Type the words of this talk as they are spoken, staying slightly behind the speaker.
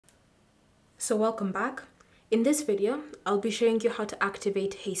So welcome back. In this video, I'll be showing you how to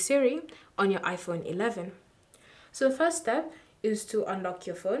activate Hey Siri on your iPhone 11. So the first step is to unlock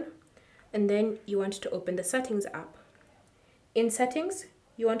your phone, and then you want to open the Settings app. In Settings,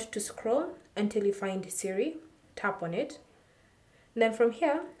 you want to scroll until you find Siri, tap on it. And then from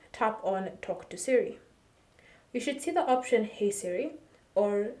here, tap on Talk to Siri. You should see the option Hey Siri,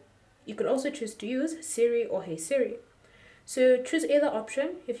 or you could also choose to use Siri or Hey Siri. So choose either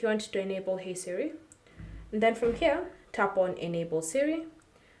option if you want to enable Hey Siri. And then from here, tap on Enable Siri,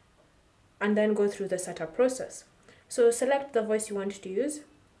 and then go through the setup process. So select the voice you want to use.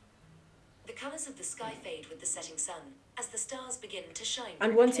 The colors of the sky fade with the setting sun as the stars begin to shine.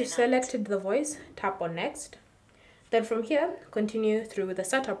 And once you've selected the voice, tap on Next. Then from here, continue through the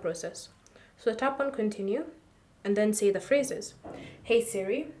setup process. So tap on Continue, and then say the phrases. Hey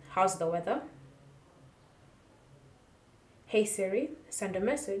Siri, how's the weather? Hey Siri, send a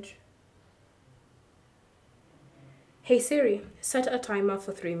message. Hey Siri, set a timer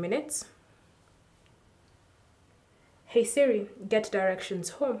for 3 minutes. Hey Siri, get directions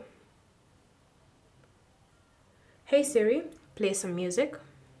home. Hey Siri, play some music.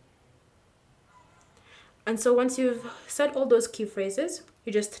 And so once you've said all those key phrases,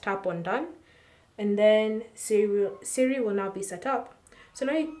 you just tap on Done, and then Siri will now be set up. So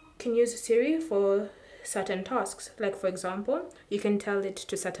now you can use Siri for certain tasks. Like for example, you can tell it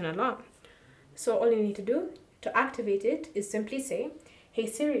to set an alarm. So all you need to do to activate it is simply say, Hey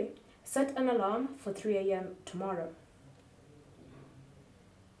Siri, set an alarm for 3 a.m. tomorrow.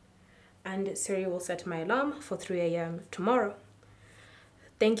 And Siri will set my alarm for 3 a.m. tomorrow.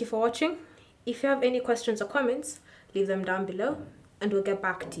 Thank you for watching. If you have any questions or comments, leave them down below and we'll get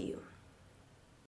back to you.